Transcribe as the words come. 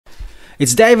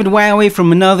It's David Wowie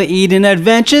from Another Eden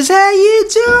Adventures. How you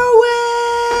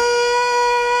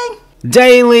doing?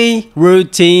 Daily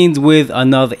routines with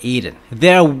Another Eden.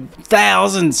 There are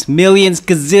thousands, millions,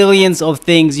 gazillions of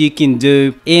things you can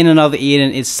do in Another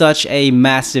Eden. It's such a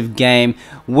massive game.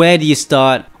 Where do you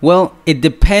start? Well, it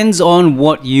depends on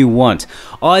what you want.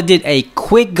 I did a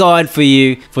quick guide for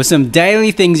you for some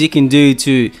daily things you can do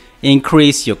to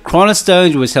increase your Chrono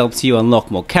Stones, which helps you unlock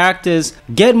more characters,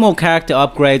 get more character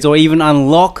upgrades, or even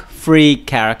unlock free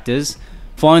characters,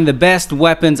 find the best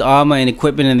weapons, armor, and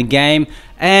equipment in the game,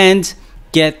 and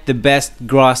get the best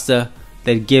Grasta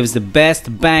that gives the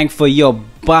best bang for your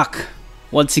buck.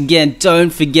 Once again,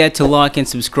 don't forget to like and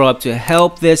subscribe to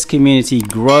help this community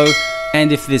grow.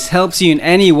 And if this helps you in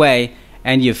any way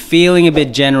and you're feeling a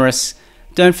bit generous,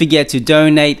 don't forget to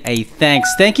donate a thanks.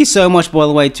 Thank you so much, by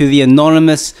the way, to the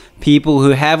anonymous people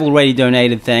who have already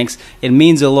donated. Thanks. It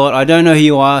means a lot. I don't know who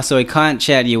you are, so I can't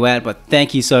shout you out, but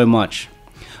thank you so much.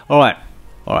 Alright,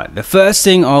 the first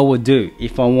thing I would do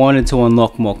if I wanted to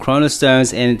unlock more Chrono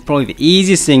Stones, and probably the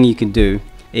easiest thing you can do,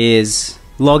 is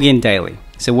log in daily.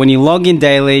 So when you log in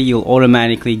daily, you'll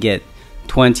automatically get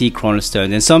 20 Chrono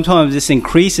Stones, and sometimes this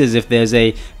increases if there's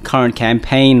a current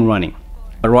campaign running.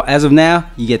 But as of now,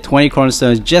 you get 20 Chrono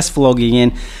Stones just for logging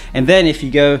in. And then if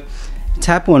you go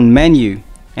tap on menu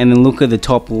and then look at the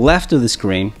top left of the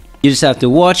screen, you just have to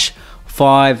watch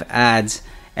 5 ads,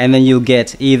 and then you'll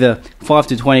get either 5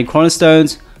 to 20 Chrono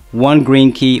Stones, 1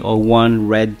 green key or 1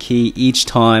 red key each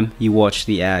time you watch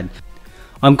the ad.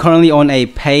 I'm currently on a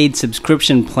paid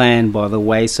subscription plan, by the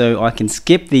way, so I can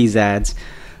skip these ads.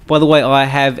 By the way, I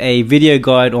have a video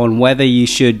guide on whether you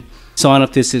should sign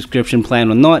up to a subscription plan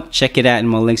or not. Check it out in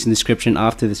my links in the description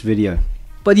after this video.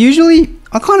 But usually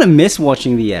I kind of miss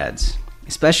watching the ads,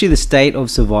 especially the State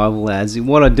of Survival ads.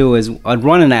 What I'd do is I'd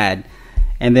run an ad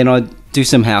and then I'd do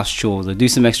some house chores or do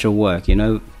some extra work, you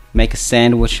know, make a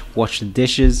sandwich, wash the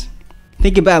dishes,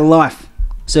 think about life.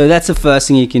 So that's the first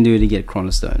thing you can do to get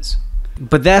Chrono Stones.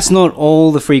 But that's not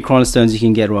all the free Chrono Stones you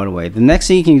can get right away. The next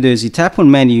thing you can do is you tap on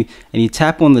menu and you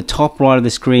tap on the top right of the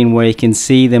screen where you can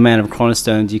see the amount of Chrono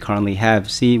Stones you currently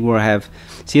have. See where I have,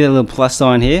 see that little plus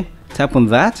sign here? Tap on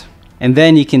that, and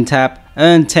then you can tap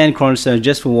earn 10 Chrono Stones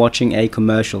just for watching a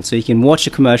commercial. So you can watch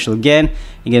a commercial again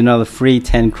and get another free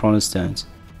 10 Chrono Stones.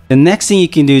 The next thing you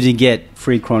can do to get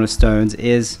free Chrono Stones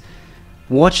is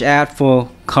watch out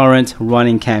for current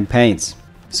running campaigns.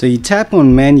 So you tap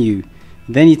on menu,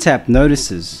 then you tap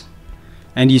notices,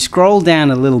 and you scroll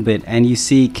down a little bit and you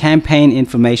see campaign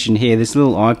information here, this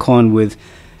little icon with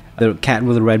the cat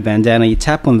with a red bandana. You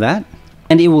tap on that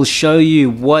and it will show you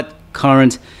what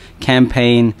current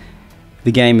campaign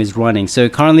the game is running. So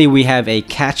currently we have a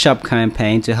catch-up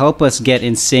campaign to help us get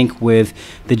in sync with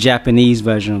the Japanese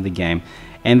version of the game,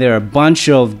 and there are a bunch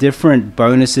of different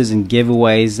bonuses and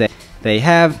giveaways that they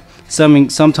have.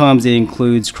 Sometimes it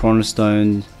includes Chrono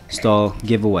Stone style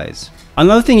giveaways.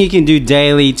 Another thing you can do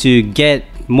daily to get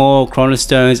more Chrono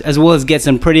Stones, as well as get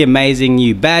some pretty amazing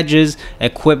new badges,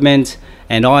 equipment,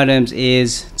 and items,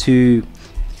 is to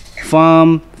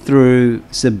farm through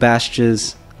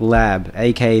Sebastian's lab,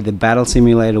 aka the battle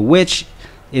simulator, which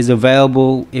is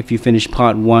available if you finish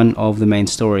part 1 of the main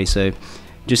story. So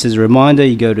just as a reminder,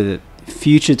 you go to the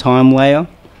future time layer,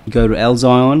 you go to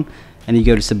Elzion, and you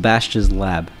go to Sebastian's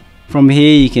lab. From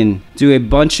here you can do a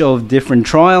bunch of different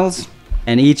trials,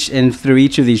 and through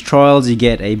each of these trials you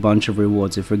get a bunch of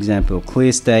rewards. So for example,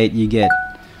 clear state, you get,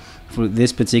 for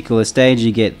this particular stage,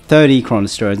 you get 30 Chrono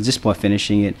Stones just by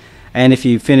finishing it. And if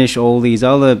you finish all these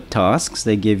other tasks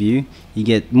they give you, you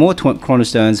get more Chrono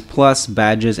Stones plus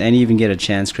badges, and you even get a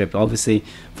chance script. Obviously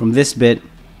from this bit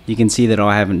you can see that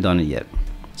I haven't done it yet.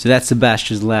 So that's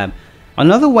Sebastian's lab.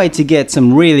 Another way to get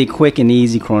some really quick and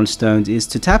easy Chrono Stones is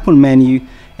to tap on menu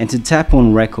and to tap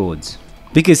on records.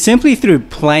 Because simply through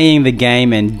playing the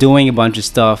game and doing a bunch of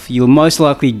stuff, you'll most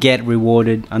likely get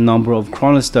rewarded a number of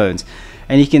Chrono Stones.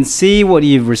 And you can see what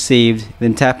you've received,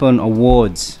 then tap on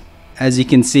awards. As you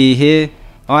can see here,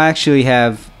 I actually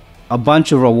have a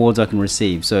bunch of rewards I can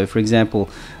receive. So for example,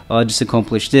 I just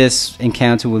accomplished this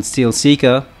encounter with Steel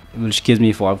Seeker, which gives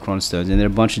me 5 Chrono Stones, and there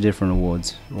are a bunch of different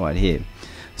awards right here.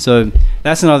 So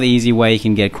that's another easy way you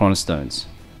can get Chrono Stones.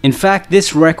 In fact,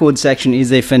 this record section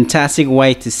is a fantastic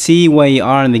way to see where you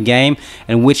are in the game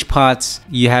and which parts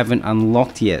you haven't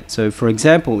unlocked yet. So for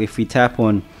example, if we tap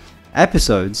on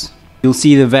episodes, you'll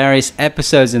see the various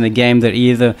episodes in the game that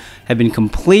either have been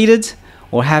completed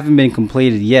or haven't been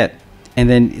completed yet. And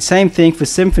then same thing for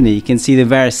Symphony. You can see the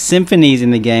various symphonies in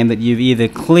the game that you've either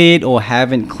cleared or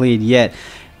haven't cleared yet.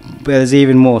 But there's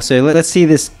even more. So let's see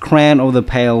this Crown of the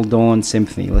Pale Dawn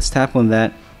Symphony. Let's tap on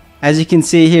that. As you can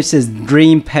see here, it says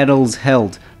Dream Petals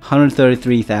held,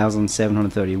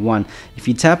 133,731. If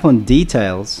you tap on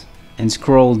details and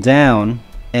scroll down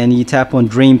and you tap on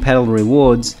Dream Petal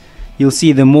rewards, you'll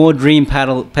see the more Dream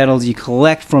Petals you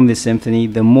collect from this symphony,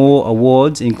 the more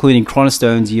awards, including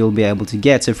Chronostones, you'll be able to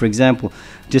get. So for example,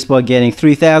 just by getting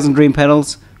 3,000 Dream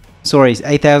Petals, sorry,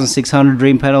 8,600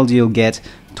 Dream Petals, you'll get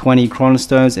 20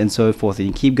 Chronostones and so forth. And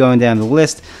you keep going down the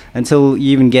list until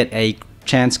you even get a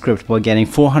chance script by getting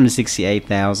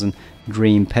 468,000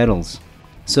 Dream Petals.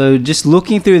 So just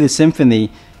looking through the symphony,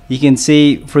 you can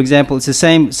see, for example, it's the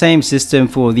same system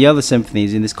for the other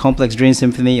symphonies. In this Complex Dream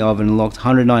Symphony, I've unlocked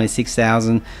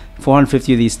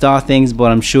 196,450 of these star things,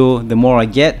 but I'm sure the more I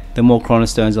get, the more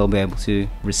Chronostones I'll be able to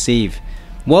receive.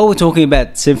 While we're talking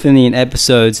about symphony and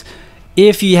episodes,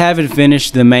 if you haven't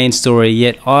finished the main story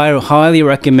yet, I highly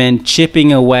recommend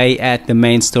chipping away at the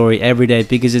main story every day,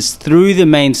 because it's through the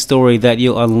main story that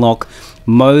you'll unlock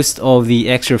most of the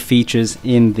extra features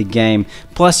in the game.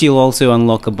 Plus you'll also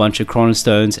unlock a bunch of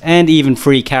Chronostones and even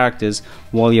free characters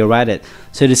while you're at it.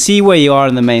 So to see where you are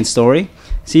in the main story,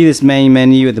 see this main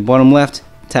menu at the bottom left,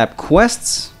 tap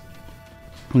Quests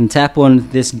and tap on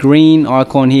this green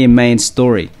icon here, Main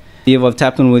Story. If I've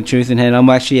tapped on With Truth in Hand, I'm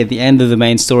actually at the end of the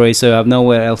main story, so I have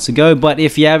nowhere else to go. But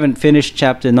if you haven't finished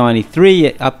chapter 93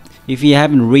 yet, if you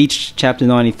haven't reached chapter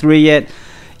 93 yet,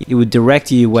 it would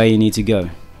direct you where you need to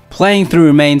go. Playing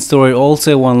through main story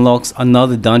also unlocks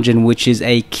another dungeon, which is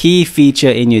a key feature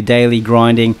in your daily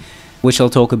grinding, which I'll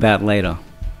talk about later.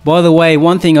 By the way,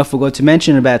 one thing I forgot to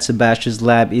mention about Sebastian's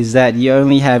lab is that you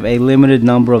only have a limited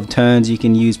number of turns you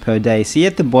can use per day. See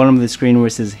at the bottom of the screen where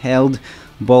it says held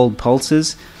bold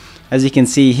pulses? As you can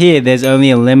see here, there's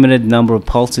only a limited number of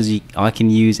pulses I can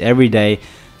use every day.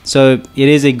 So it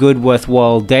is a good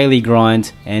worthwhile daily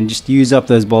grind, and just use up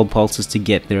those bold pulses to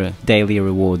get the daily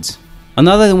rewards.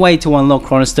 Another way to unlock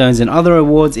Chronostones and other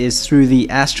rewards is through the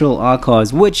Astral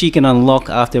Archives, which you can unlock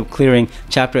after clearing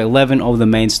chapter 11 of the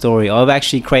main story. I've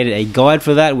actually created a guide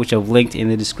for that, which I've linked in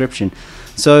the description.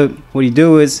 So what you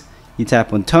do is you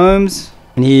tap on Tomes,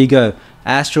 and here you go,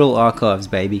 Astral Archives,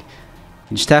 baby.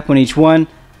 You just tap on each one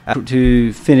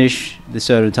to finish the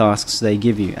certain tasks they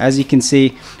give you. As you can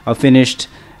see, I've finished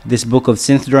this book of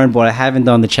Synthodrone, but I haven't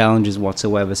done the challenges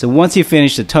whatsoever. So once you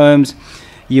finish the tomes,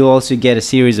 you also get a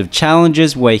series of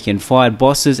challenges where you can fight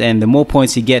bosses, and the more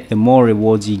points you get, the more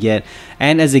rewards you get.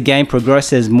 And as the game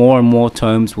progresses, more and more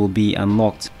tomes will be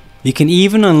unlocked. You can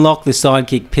even unlock the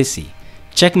sidekick Pissy.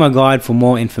 Check my guide for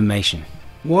more information.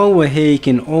 While we're here, you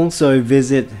can also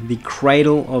visit the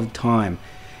Cradle of Time.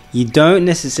 You don't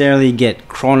necessarily get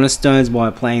Chronostones by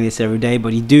playing this every day,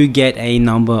 but you do get a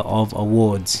number of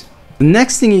awards. The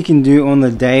next thing you can do on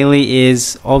the daily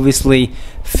is obviously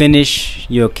finish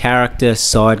your character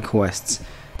side quests.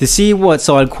 To see what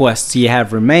side quests you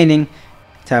have remaining,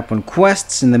 tap on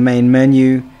Quests in the main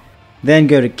menu, then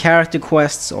go to Character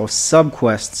Quests or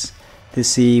Sub-Quests to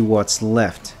see what's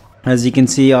left. As you can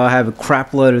see, I have a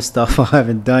crap load of stuff I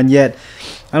haven't done yet.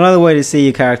 Another way to see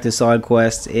your character side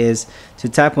quests is to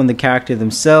tap on the character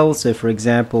themselves. So for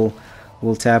example,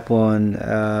 we'll tap on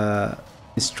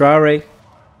Istrare,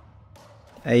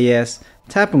 AS,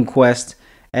 tap on Quest,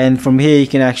 and from here you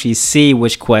can actually see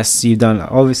which quests you've done.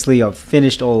 Obviously I've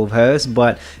finished all of hers,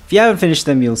 but if you haven't finished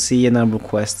them, you'll see a number of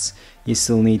quests you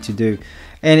still need to do.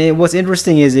 And what's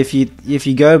interesting is if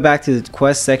you go back to the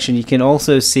quest section, you can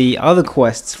also see other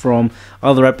quests from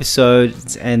other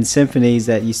episodes and symphonies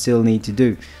that you still need to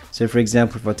do. So for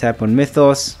example, if I tap on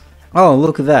Mythos, oh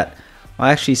look at that,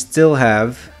 I actually still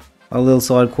have a little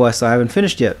side quest I haven't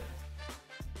finished yet.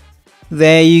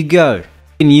 There you go.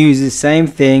 You can use the same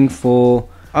thing for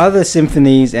other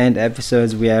symphonies and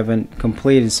episodes we haven't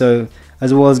completed. So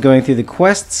as well as going through the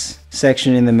quests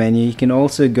section in the menu, you can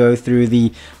also go through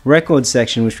the record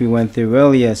section, which we went through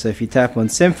earlier. So if you tap on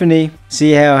Symphony,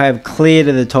 see how I have cleared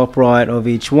at the top right of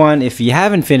each one. If you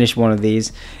haven't finished one of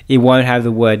these, it won't have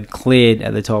the word cleared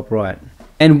at the top right.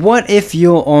 And what if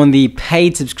you're on the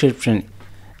paid subscription?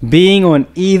 Being on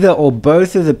either or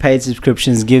both of the paid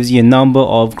subscriptions gives you a number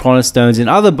of Chronostones and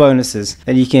other bonuses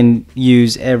that you can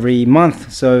use every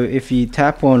month. So if you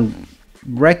tap on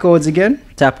Records again,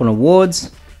 tap on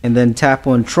Awards, and then tap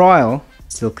on Trial,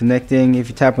 still connecting. If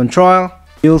you tap on Trial,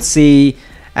 you'll see,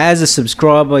 as a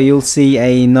subscriber, you'll see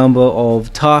a number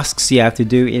of tasks you have to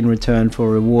do in return for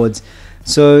rewards.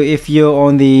 So if you're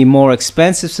on the more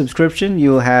expensive subscription,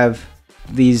 you'll have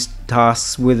these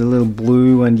tasks with a little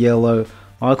blue and yellow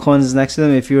icons next to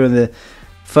them. If you're in the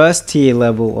first tier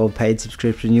level of paid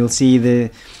subscription, you'll see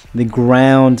the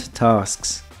ground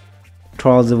tasks.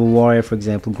 Trials of a Warrior, for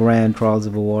example, Grand Trials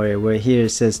of a Warrior, where here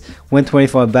it says, win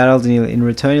 25 battles and in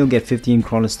return you'll get 15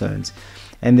 Chronostones.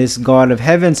 And this God of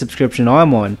Heaven subscription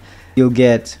I'm on, you'll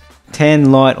get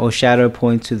 10 light or shadow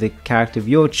points to the character of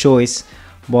your choice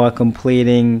by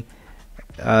completing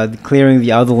clearing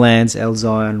the Other Lands El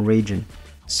Zion region.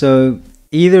 So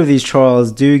either of these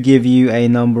trials do give you a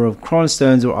number of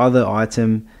Chronostones or other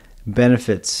item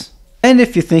benefits. And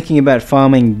if you're thinking about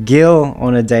farming gil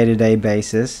on a day-to-day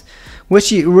basis,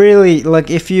 which you really, like,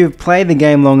 if you've played the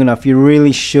game long enough, you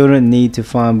really shouldn't need to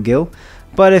farm gil.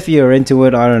 But if you're into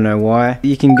it, I don't know why,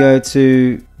 you can go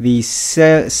to the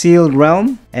Sealed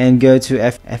Realm and go to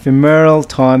Ephemeral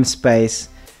Time Space,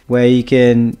 where you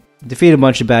can defeat a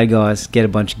bunch of bad guys, get a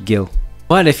bunch of gil.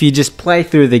 But if you just play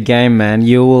through the game, man,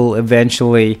 you will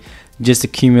eventually just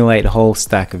accumulate a whole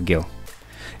stack of gil.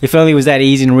 If only it was that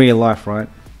easy in real life, right?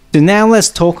 So now let's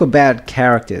talk about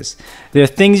characters. There are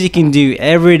things you can do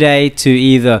every day to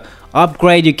either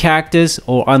upgrade your characters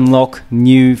or unlock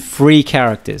new free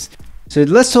characters. So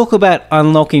let's talk about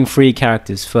unlocking free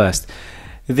characters first.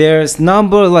 There's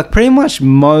pretty much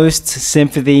most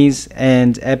symphonies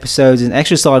and episodes and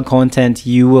extra side content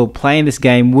you will play in this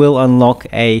game will unlock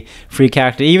a free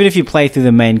character. Even if you play through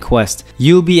the main quest,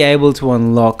 you'll be able to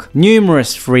unlock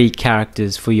numerous free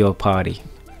characters for your party.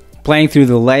 Playing through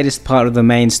the latest part of the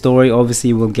main story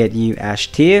obviously will get you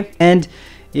Ash tier, and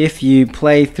if you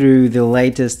play through the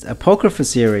latest Apocrypha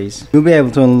series, you'll be able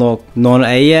to unlock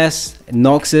Non-AS,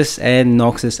 Noxus, and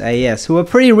Noxus AS, who are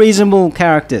pretty reasonable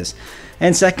characters.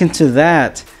 And second to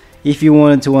that, if you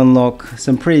wanted to unlock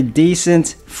some pretty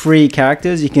decent free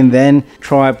characters, you can then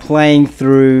try playing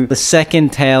through the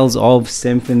second Tales of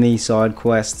Symphony side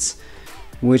quests,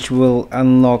 which will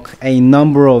unlock a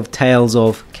number of Tales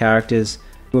of characters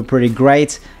who are pretty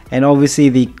great. And obviously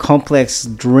the Complex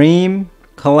Dream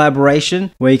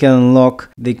collaboration, where you can unlock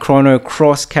the Chrono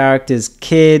Cross characters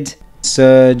Kid,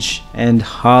 Surge, and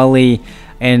Harley,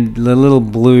 and the little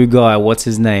blue guy, what's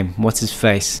his name? What's his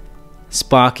face?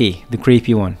 Sparky, the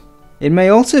creepy one. It may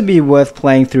also be worth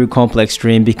playing through Complex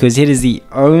Dream because it is the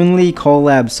only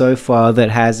collab so far that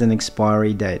has an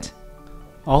expiry date.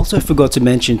 I also forgot to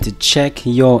mention to check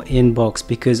your inbox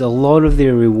because a lot of the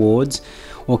rewards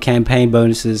or campaign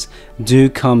bonuses do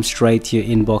come straight to your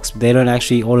inbox. They don't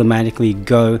actually automatically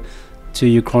go to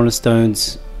your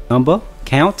Chronostones number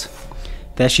count.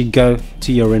 They actually go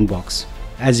to your inbox.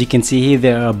 As you can see here,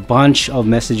 there are a bunch of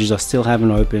messages I still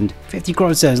haven't opened. 50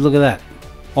 Chronostones, look at that.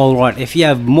 Alright, if you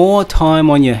have more time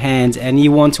on your hands and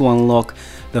you want to unlock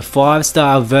the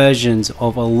 5-star versions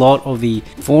of a lot of the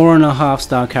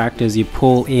 4.5-star characters you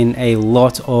pull in a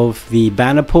lot of the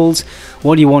banner pulls,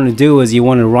 what you want to do is you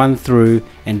want to run through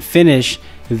and finish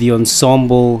the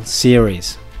Ensemble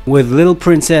series. With Little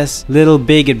Princess, Little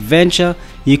Big Adventure,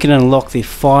 you can unlock the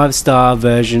 5-star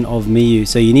version of Miyu.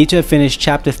 So you need to have finished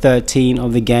chapter 13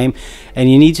 of the game, and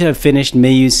you need to have finished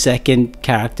Miyu's second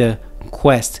character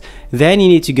quest. Then you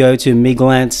need to go to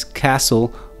Miglant's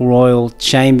Castle Royal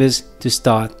Chambers to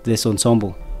start this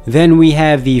ensemble. Then we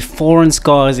have the Foreign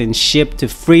Skies and Ship to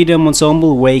Freedom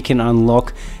ensemble, where you can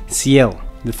unlock Ciel,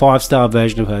 the 5-star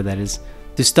version of her, that is.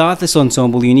 To start this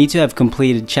ensemble, you need to have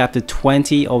completed chapter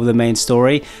 20 of the main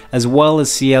story, as well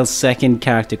as Ciel's second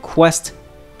character quest.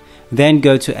 Then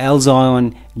go to El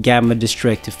Zion Gamma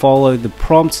District to follow the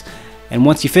prompts, and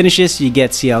once you finish this, you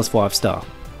get Ciel's 5-star.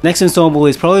 Next ensemble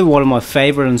is probably one of my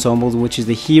favorite ensembles, which is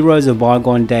the Heroes of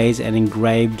Bygone Days and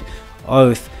Engraved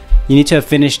Oath. You need to have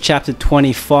finished chapter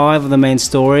 25 of the main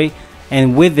story,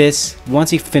 and with this,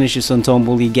 once you finish this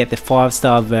ensemble, you get the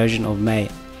 5-star version of May.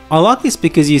 I like this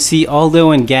because you see Aldo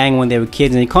and gang when they were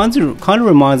kids, and it kind of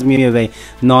reminds me of a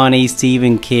 90s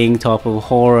Stephen King type of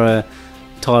horror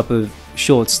type of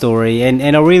short story, and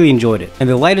I really enjoyed it. And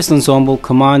the latest ensemble,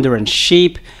 Commander and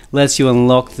Sheep, lets you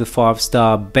unlock the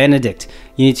 5-star Benedict.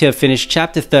 You need to have finished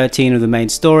chapter 13 of the main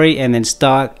story and then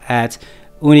start at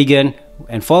Unigan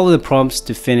and follow the prompts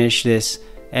to finish this,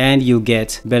 and you'll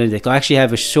get Benedict. I actually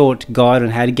have a short guide on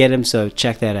how to get him, so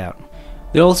check that out.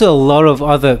 There are also a lot of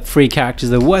other free characters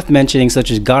that are worth mentioning,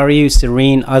 such as Garyu,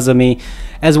 Serene, Azami,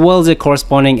 as well as their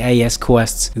corresponding AS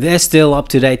quests. They're still up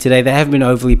to date today. They haven't been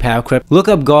overly power crept. Look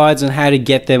up guides on how to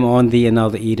get them on the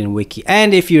Another Eden wiki.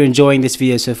 And if you're enjoying this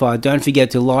video so far, don't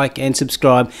forget to like and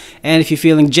subscribe. And if you're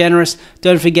feeling generous,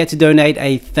 don't forget to donate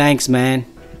a thanks, man.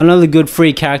 Another good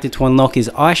free character to unlock is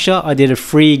Aisha. I did a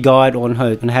free guide on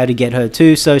her on how to get her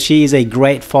too, so she is a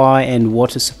great fire and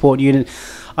water support unit.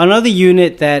 Another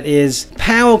unit that is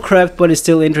power crept but is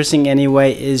still interesting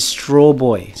anyway is Straw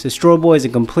Boy. So Straw Boy is a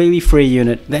completely free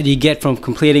unit that you get from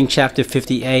completing chapter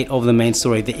 58 of the main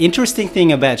story. The interesting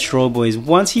thing about Straw Boy is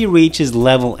once he reaches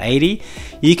level 80,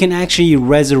 you can actually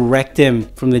resurrect him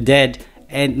from the dead,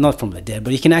 and not from the dead,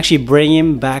 but you can actually bring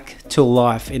him back to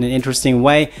life in an interesting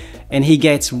way, and he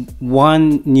gets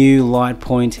 1 new light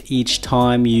point each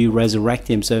time you resurrect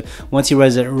him. So once you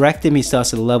resurrect him, he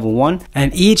starts at level 1,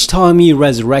 and each time you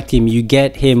resurrect him, you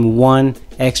get him 1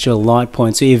 extra light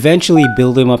point. So you eventually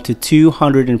build him up to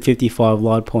 255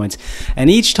 light points, and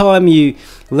each time you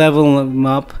level him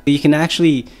up, you can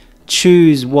actually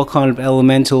choose what kind of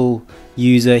elemental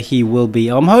user he will be.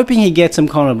 I'm hoping he gets some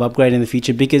kind of upgrade in the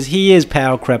future because he is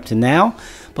power crept now,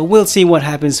 but we'll see what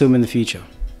happens to him in the future.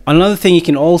 Another thing you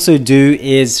can also do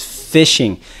is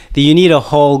fishing. You need a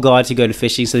whole guide to go to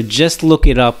fishing, so just look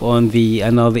it up on the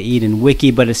Another Eden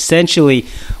wiki. But essentially,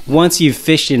 once you've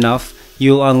fished enough,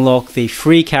 you'll unlock the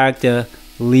free character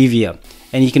Livia.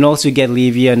 And you can also get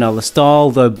Livia another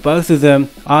style, though both of them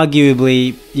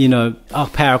arguably, you know, are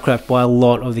power crept by a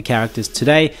lot of the characters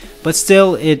today. But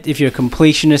still, if you're a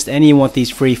completionist and you want these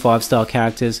free 5-star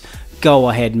characters, go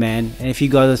ahead, man. And if you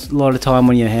got a lot of time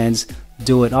on your hands,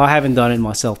 do it. I haven't done it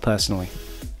myself personally.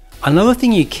 Another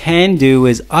thing you can do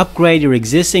is upgrade your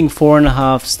existing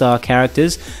 4.5-star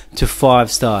characters to 5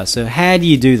 stars. So how do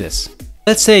you do this?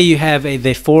 Let's say you have the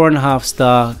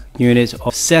 4.5-star unit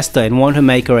of Sesta and want to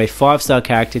make her a 5-star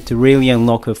character to really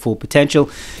unlock her full potential.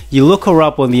 You look her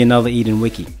up on the Another Eden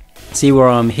wiki. See where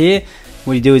I'm here?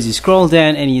 What you do is you scroll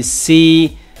down and you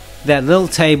see that little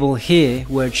table here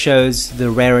where it shows the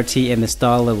rarity and the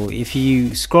star level. If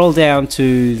you scroll down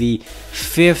to the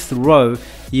 5th row,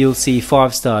 you'll see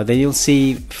 5-star, then you'll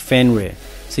see Fenrir.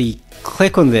 So you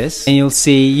click on this and you'll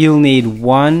see you'll need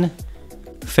 1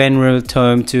 Fenrir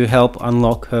tome to help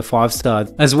unlock her 5-star,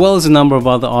 as well as a number of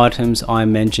other items I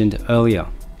mentioned earlier.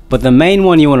 But the main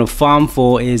one you want to farm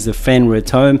for is the Fenrir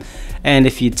tome, and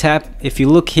if you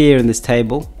look here in this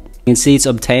table, you can see it's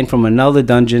obtained from another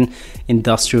dungeon,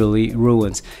 Industrial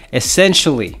Ruins.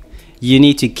 Essentially, you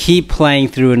need to keep playing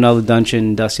through another dungeon,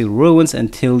 Industrial Ruins,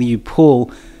 until you pull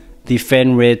the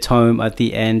Fenrir tome at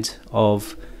the end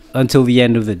of until the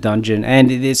end of the dungeon. And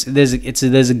there's a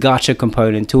gacha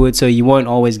component to it, so you won't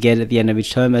always get it at the end of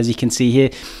each term. As you can see here,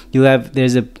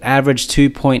 there's an average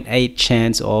 2.8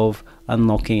 chance of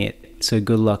unlocking it, so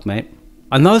good luck, mate.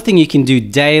 Another thing you can do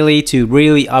daily to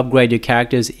really upgrade your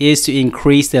characters is to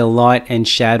increase their light and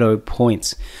shadow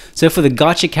points. So for the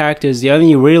gacha characters, the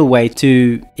only real way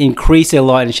to increase their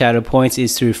light and shadow points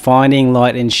is through finding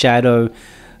light and shadow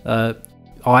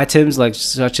items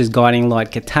such as Guiding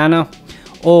Light Katana,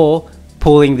 or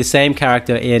pulling the same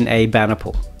character in a banner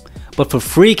pull. But for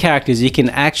free characters, you can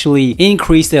actually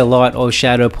increase their light or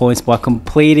shadow points by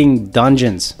completing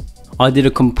dungeons. I did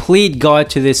a complete guide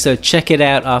to this, so check it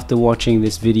out after watching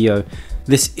this video.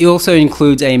 This also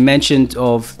includes a mention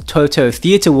of Toto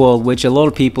Theatre World, which a lot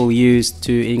of people use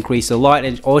to increase the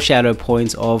light or shadow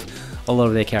points of a lot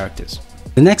of their characters.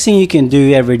 The next thing you can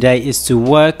do every day is to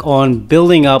work on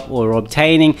building up or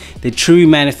obtaining the true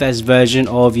manifest version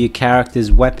of your character's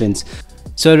weapons.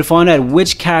 So to find out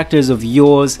which characters of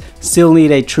yours still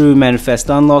need a true manifest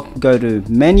unlock, go to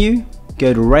menu,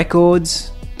 go to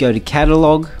records, go to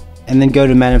catalog, and then go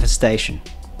to manifestation.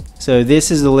 So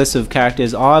this is the list of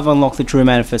characters I've unlocked the true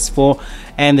manifest for,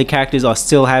 and the characters I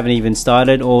still haven't even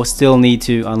started or still need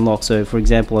to unlock. So for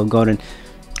example, I've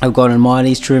gotten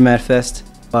Mighty's true manifest,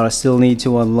 but I still need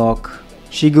to unlock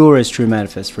Shigura's true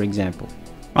manifest, for example.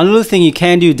 Another thing you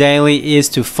can do daily is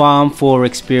to farm for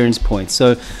experience points.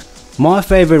 So my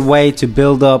favorite way to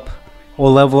build up or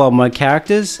level up my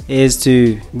characters is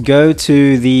to go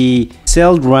to the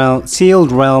Sealed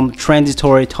Realm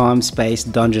Transitory Time Space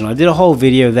Dungeon. I did a whole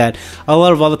video that a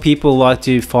lot of other people like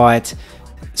to fight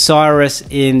Cyrus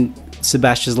in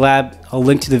Sebastian's lab. I'll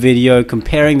link to the video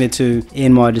comparing the two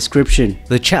in my description.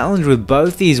 The challenge with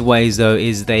both these ways though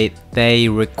is they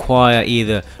require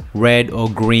either red or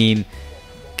green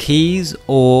keys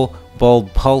or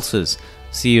bold pulses,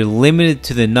 so you're limited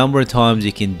to the number of times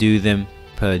you can do them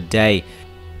per day.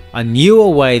 A newer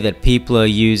way that people are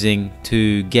using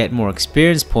to get more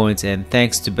experience points, and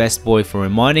thanks to Best Boy for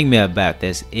reminding me about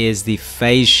this, is the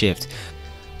phase shift,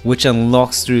 which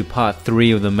unlocks through part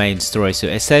 3 of the main story. So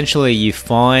essentially you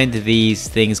find these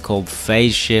things called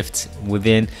phase shifts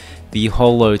within the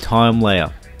hollow time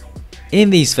layer. In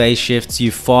these phase shifts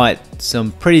you fight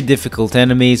some pretty difficult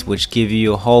enemies which give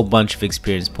you a whole bunch of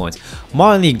experience points.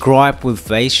 My only gripe with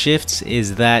phase shifts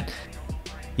is that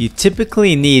you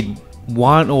typically need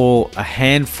one or a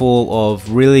handful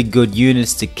of really good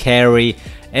units to carry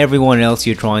everyone else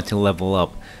you're trying to level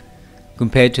up.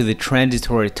 Compared to the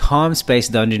transitory time-space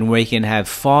dungeon where you can have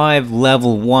 5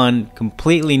 level 1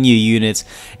 completely new units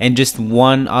and just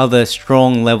one other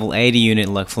strong level 80 unit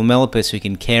like Flamelopus who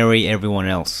can carry everyone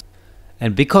else.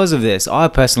 And because of this, I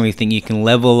personally think you can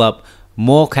level up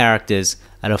more characters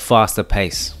at a faster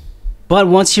pace. But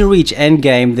once you reach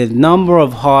endgame, the number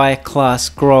of high class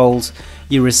scrolls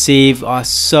you receive are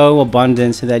so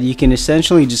abundant that you can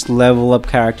essentially just level up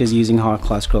characters using high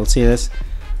class scrolls. See this?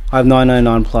 I have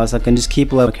 999 plus. I can just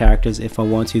keep level characters if I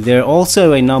want to. There are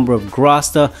also a number of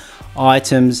Grasta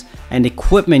items and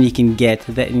equipment you can get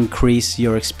that increase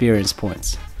your experience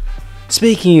points.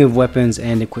 Speaking of weapons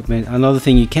and equipment, another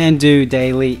thing you can do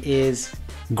daily is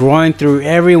grind through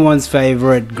everyone's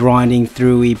favorite grinding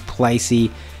through placey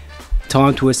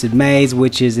time twisted maze,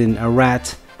 which is in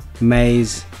Arat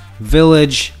Maze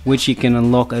Village, which you can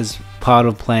unlock as part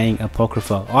of playing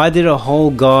Apocrypha. I did a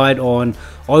whole guide on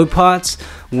O-Parts,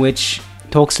 which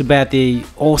talks about the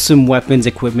awesome weapons,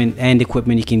 equipment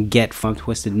you can get from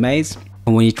Twisted Maze,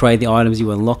 and when you trade the items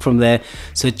you unlock from there.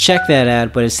 So check that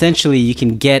out. But essentially you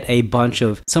can get a bunch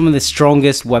of some of the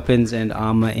strongest weapons and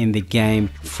armor in the game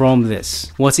from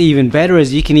this. What's even better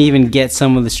is you can even get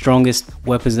some of the strongest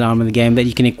weapons and armor in the game that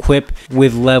you can equip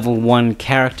with level 1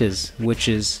 characters, which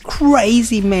is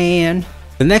crazy, man.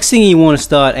 The next thing you want to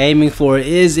start aiming for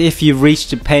is, if you've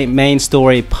reached the main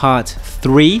story part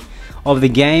 3 of the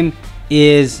game,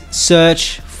 is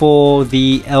search for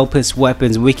the Elpis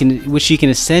weapons, which you can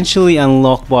essentially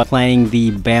unlock by playing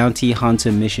the bounty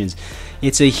hunter missions.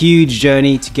 It's a huge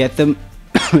journey to get them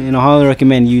and I highly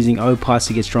recommend using O-Parts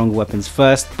to get stronger weapons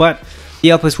first, but the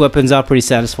Elpis weapons are pretty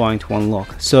satisfying to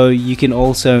unlock, so you can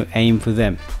also aim for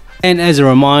them. And as a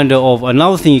reminder of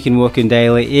another thing you can work on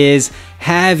daily is,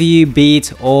 have you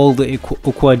beat all the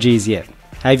Ukwaji's yet?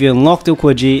 Have you unlocked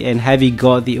Ukwaji, and have you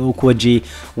got the Ukwaji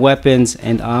weapons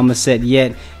and armor set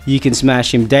yet? You can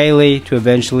smash him daily to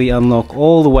eventually unlock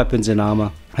all the weapons and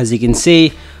armor. As you can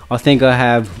see, I think I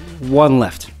have 1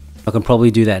 left. I can probably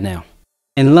do that now.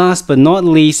 And last but not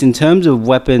least, in terms of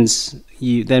weapons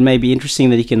that may be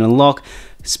interesting that you can unlock,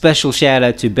 special shout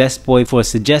out to Best Boy for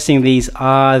suggesting these,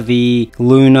 are the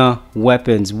lunar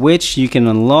weapons, which you can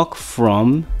unlock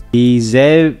from the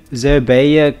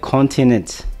Zerbeia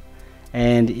continent.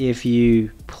 And if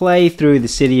you play through the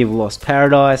City of Lost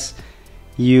Paradise,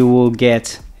 you will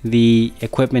get the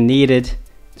equipment needed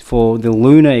for the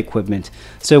lunar equipment.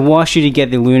 So why should you get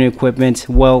the lunar equipment?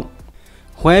 Well,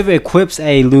 whoever equips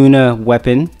a lunar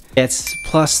weapon gets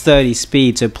plus 30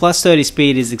 speed. So plus 30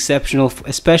 speed is exceptional,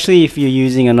 especially if you're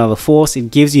using another force. It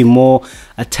gives you more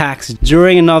attacks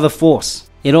during another force.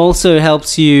 It also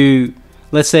helps you,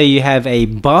 let's say you have a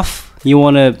buff you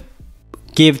want to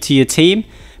give to your team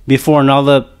before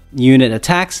another unit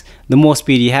attacks. The more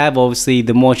speed you have, obviously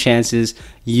the more chances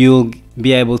you'll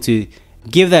be able to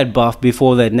give that buff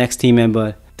before that next team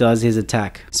member does his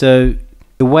attack. So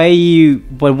what you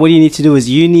need to do is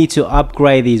you need to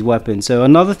upgrade these weapons. So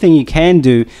another thing you can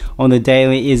do on the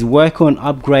daily is work on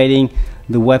upgrading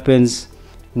the weapons,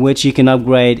 which you can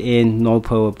upgrade in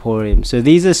Nopo Emporium. So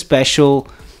these are special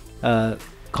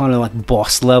kind of like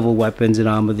boss level weapons and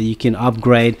armor that you can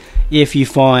upgrade if you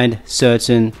find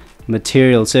certain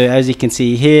materials. So as you can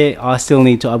see here, I still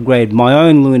need to upgrade my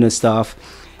own lunar stuff,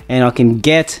 and I can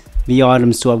get the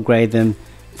items to upgrade them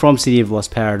from City of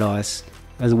Lost Paradise,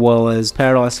 as well as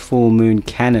Paradise Full Moon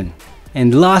Cannon.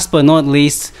 And last but not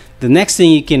least, the next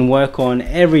thing you can work on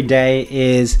every day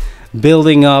is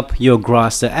building up your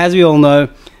Grasta. As we all know,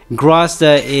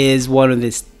 Grasta is one of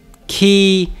the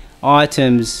key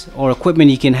items or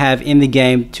equipment you can have in the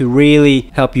game to really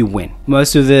help you win.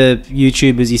 Most of the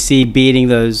YouTubers you see beating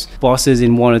those bosses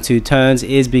in 1 or 2 turns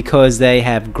is because they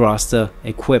have Grasta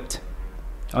equipped.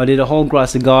 I did a whole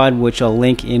Grasta guide, which I'll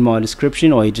link in my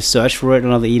description, or you just search for it,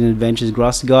 Another Eden Adventures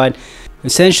Grasta guide.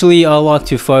 Essentially, I like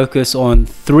to focus on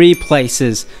 3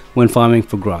 places when farming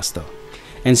for Grasta.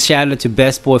 And shout out to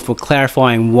Best Boy for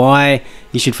clarifying why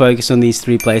you should focus on these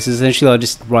 3 places. Essentially, I'll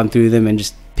just run through them and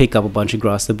just pick up a bunch of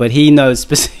Grasta, but he knows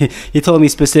he told me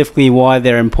specifically why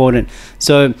they're important.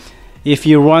 So if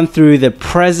you run through the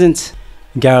present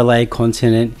Garalay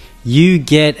continent, you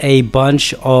get a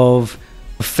bunch of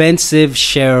offensive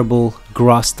shareable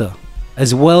Grasta,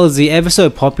 as well as the ever so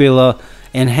popular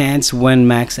enhanced when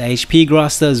max HP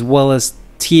Grasta, as well as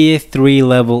tier 3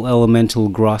 level elemental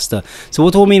Grasta. So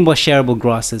what do I mean by shareable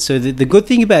Grasta? So the good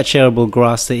thing about shareable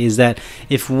Grasta is that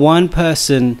if one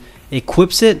person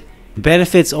equips it,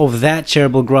 benefits of that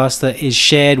shareable Grasta is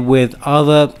shared with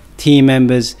other team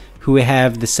members who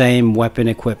have the same weapon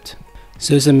equipped.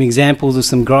 So some examples of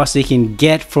some Grasta you can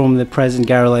get from the present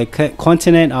Garalay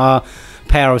continent are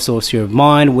Power of Sorcery of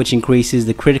Mind, which increases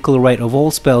the critical rate of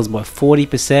all spells by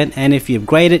 40%, and if you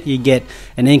upgrade it, you get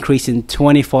an increase in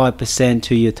 25%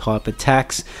 to your type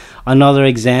attacks. Another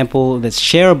example that's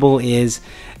shareable is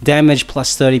damage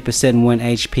plus 30% when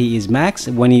HP is max.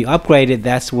 When you upgrade it,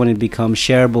 that's when it becomes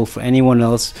shareable for anyone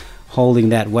else holding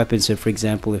that weapon. So for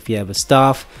example, if you have a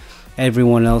staff,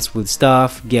 everyone else with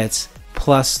staff gets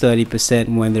plus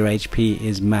 30% when their HP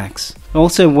is max.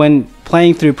 Also, when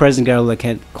playing through Present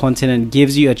Garula Continent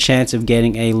gives you a chance of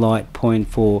getting a light point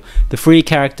for the free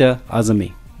character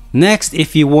Azumi. Next,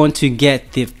 if you want to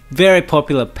get the very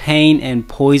popular Pain and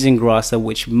Poison Grasta,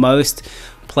 which most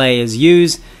players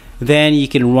use, then you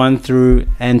can run through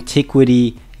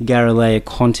Antiquity Garulea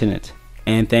Continent.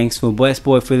 And thanks for Best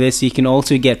Boy for this. You can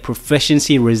also get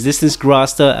Proficiency Resistance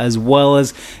Grasta as well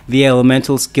as the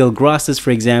Elemental Skill Grastas.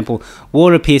 For example,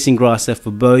 Water Piercing Grasta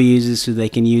for bow users so they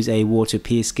can use a Water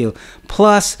Pierce skill.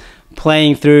 Plus,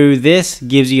 playing through this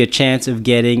gives you a chance of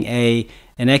getting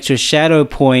an extra shadow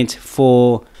point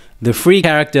for the free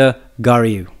character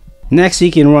Garyu. Next,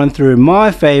 you can run through my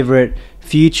favorite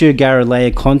Future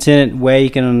Garulea Continent, where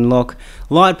you can unlock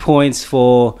light points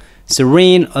for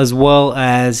Serene as well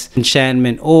as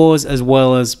enchantment ores as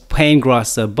well as Pain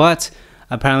Grasta, but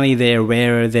apparently they're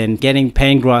rarer than getting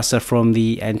Pain Grasta from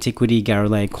the Antiquity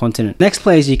Garulea Continent. Next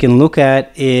place you can look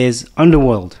at is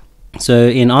Underworld. So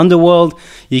in Underworld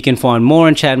you can find more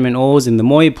enchantment ores, and the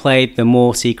more you play it, the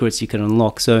more secrets you can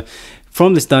unlock. So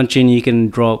from this dungeon you can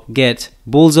get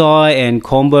bullseye and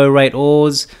combo rate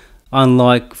ores,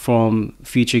 unlike from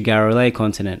Future Garulea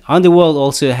Continent. Underworld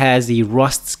also has the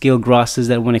Rust skill Grastas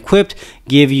that when equipped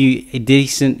give you a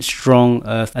decent strong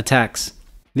earth attacks.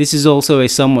 This is also a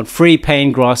somewhat free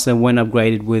Pain Grasta when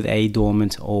upgraded with a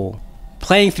dormant ore.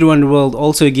 Playing through Underworld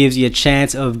also gives you a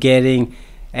chance of getting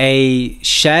a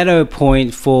shadow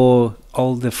point for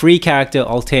the free character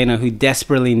Altena, who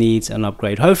desperately needs an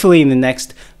upgrade. Hopefully in the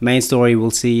next main story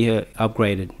we'll see her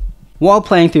upgraded. While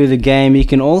playing through the game, you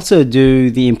can also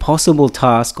do the impossible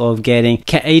task of getting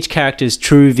each character's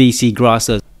true VC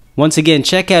Grastas. Once again,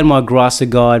 check out my Grasta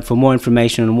guide for more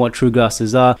information on what true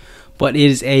Grastas are, but it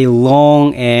is a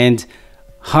long and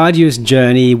arduous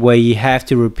journey where you have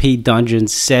to repeat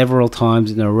dungeons several times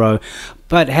in a row.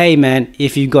 But hey man,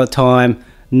 if you've got time,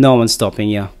 no one's stopping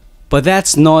you. But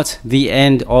that's not the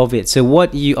end of it. So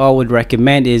what I would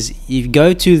recommend is you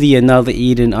go to the Another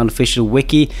Eden unofficial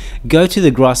wiki, go to the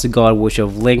Grasta guide, which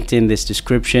I've linked in this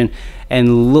description,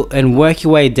 and look and work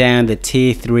your way down the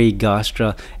tier 3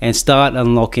 Grasta and start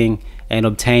unlocking and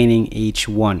obtaining each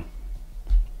one.